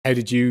How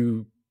did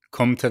you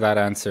come to that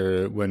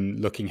answer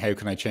when looking, how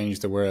can I change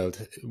the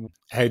world?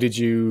 How did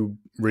you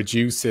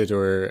reduce it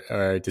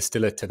or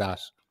distill it to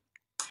that?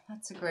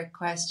 That's a great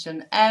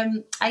question.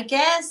 I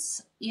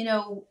guess,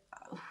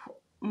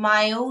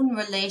 my own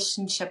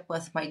relationship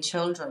with my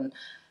children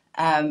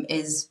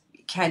is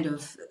kind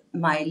of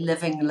my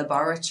living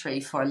laboratory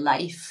for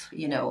life,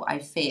 I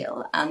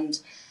feel. And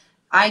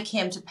I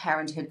came to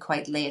parenthood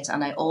quite late,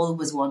 and I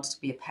always wanted to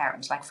be a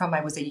parent. Like from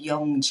I was a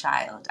young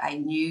child, I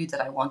knew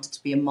that I wanted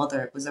to be a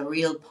mother. It was a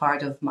real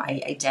part of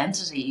my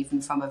identity,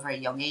 even from a very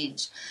young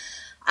age.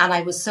 And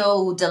I was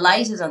so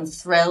delighted and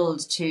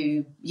thrilled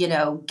to,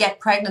 get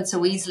pregnant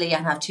so easily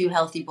and have two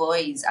healthy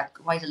boys at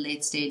quite a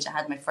late stage. I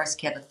had my first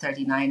kid at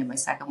 39 and my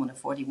second one at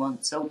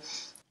 41. So,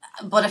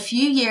 but a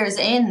few years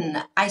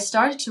in, I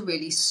started to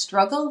really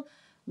struggle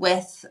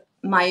with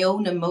my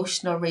own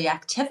emotional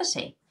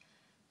reactivity.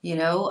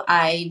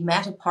 I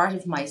met a part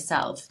of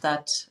myself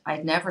that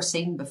I'd never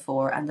seen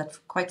before and that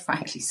quite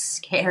frankly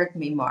scared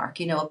me,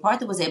 Mark. A part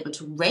that was able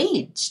to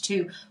rage,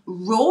 to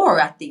roar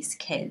at these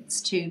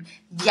kids, to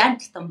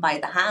yank them by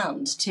the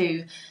hand,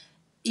 to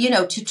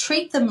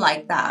treat them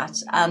like that.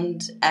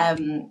 And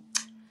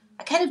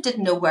I kind of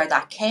didn't know where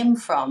that came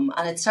from.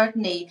 And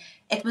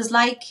it was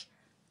like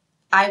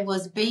I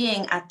was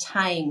being at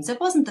times,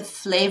 it wasn't the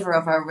flavor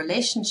of our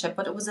relationship,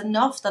 but it was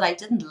enough that I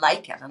didn't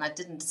like it and it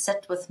didn't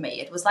sit with me.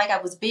 It was like I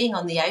was being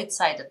on the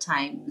outside at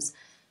times,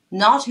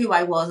 not who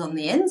I was on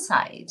the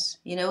inside.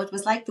 It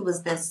was like there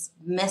was this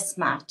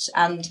mismatch.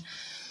 And,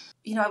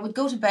 I would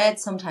go to bed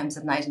sometimes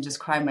at night and just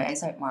cry my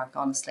eyes out, Mark,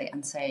 honestly,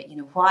 and say,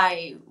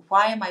 why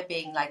am I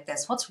being like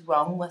this? What's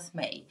wrong with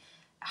me?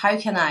 How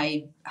can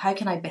I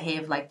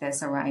behave like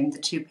this around the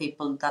two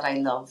people that I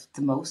love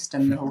the most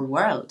in the whole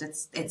world?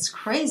 It's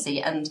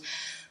crazy. And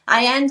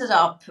I ended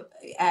up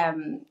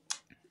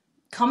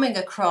coming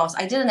across,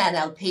 I did an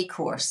NLP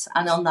course,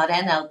 and on that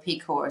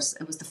NLP course,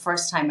 it was the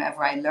first time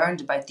ever I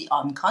learned about the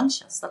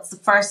unconscious. That's the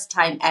first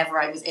time ever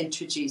I was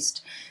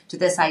introduced to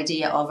this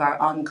idea of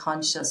our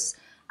unconscious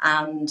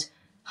and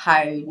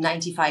how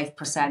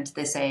 95%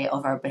 they say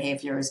of our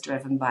behavior is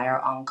driven by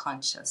our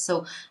unconscious.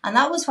 So, and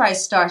that was where I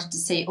started to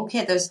say,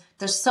 okay,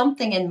 there's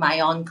something in my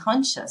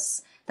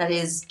unconscious that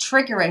is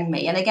triggering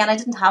me. And again, I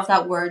didn't have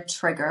that word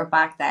trigger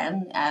back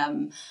then.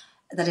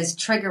 That is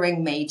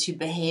triggering me to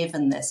behave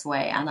in this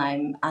way, and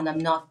I'm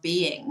not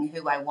being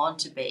who I want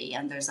to be.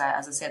 And there's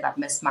as I say, that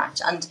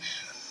mismatch. And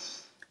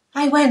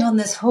I went on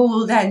this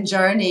whole then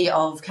journey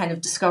of kind of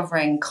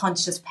discovering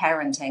conscious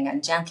parenting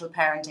and gentle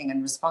parenting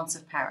and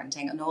responsive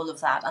parenting and all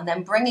of that, and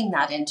then bringing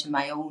that into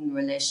my own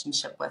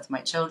relationship with my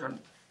children.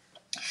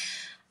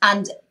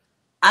 And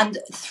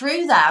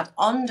through that,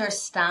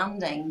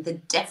 understanding the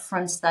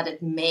difference that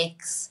it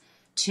makes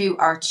to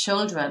our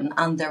children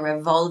and their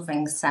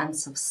evolving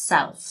sense of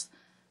self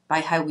by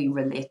how we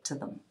relate to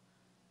them.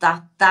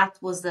 That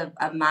was a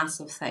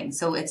massive thing.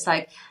 So it's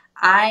like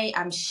I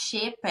am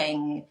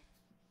shaping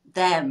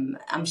them,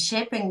 I'm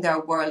shaping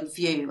their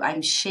worldview,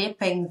 I'm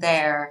shaping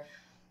their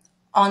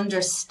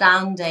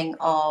understanding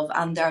of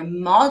and their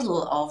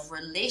model of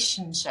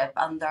relationship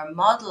and their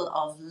model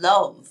of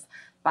love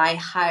by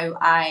how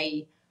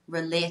I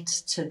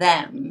relate to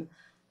them.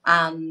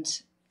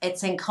 And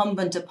it's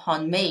incumbent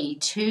upon me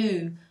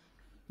to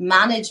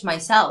manage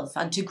myself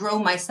and to grow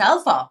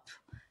myself up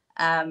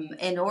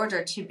in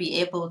order to be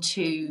able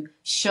to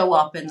show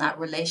up in that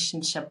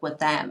relationship with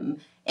them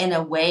in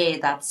a way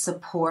that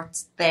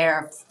supports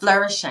their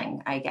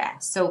flourishing, I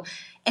guess. So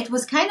it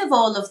was kind of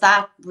all of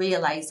that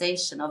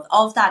realization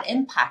of that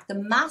impact, the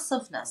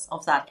massiveness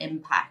of that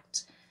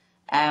impact,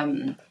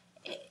 um,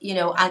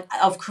 and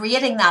of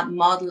creating that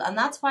model. And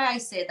that's why I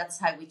say that's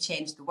how we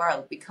change the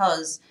world,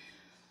 because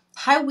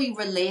how we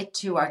relate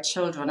to our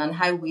children and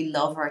how we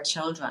love our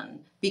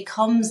children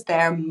becomes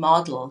their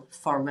model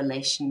for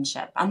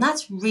relationship. And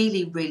that's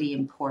really, really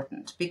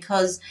important,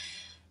 because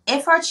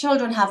if our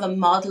children have a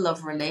model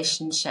of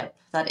relationship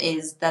that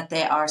is that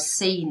they are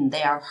seen,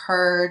 they are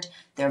heard,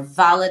 they're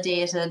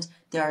validated,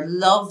 they're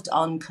loved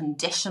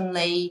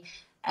unconditionally,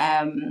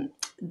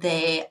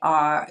 they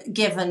are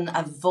given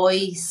a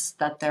voice,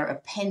 that their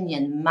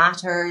opinion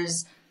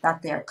matters,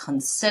 that they're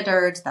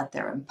considered, that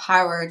they're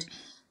empowered.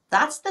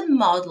 That's the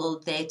model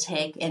they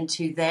take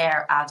into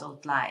their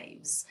adult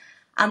lives.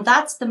 And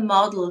that's the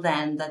model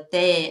then that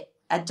they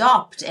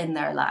adopt in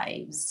their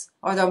lives,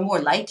 or they're more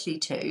likely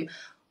to,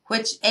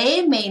 which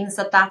A means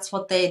that that's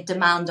what they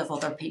demand of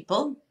other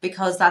people,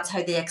 because that's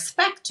how they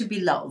expect to be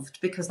loved,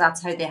 because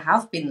that's how they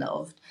have been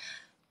loved.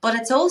 But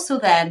it's also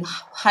then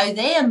how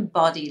they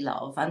embody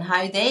love and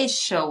how they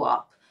show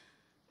up.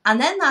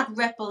 And then that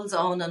ripples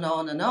on and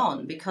on and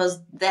on,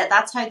 because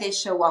that's how they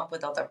show up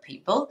with other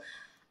people.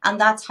 And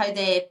that's how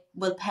they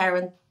will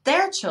parent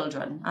their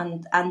children.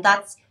 And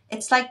that's,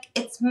 it's like,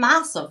 it's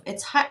massive.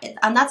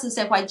 And that's to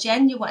say why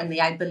genuinely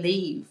I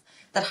believe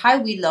that how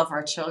we love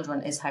our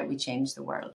children is how we change the world.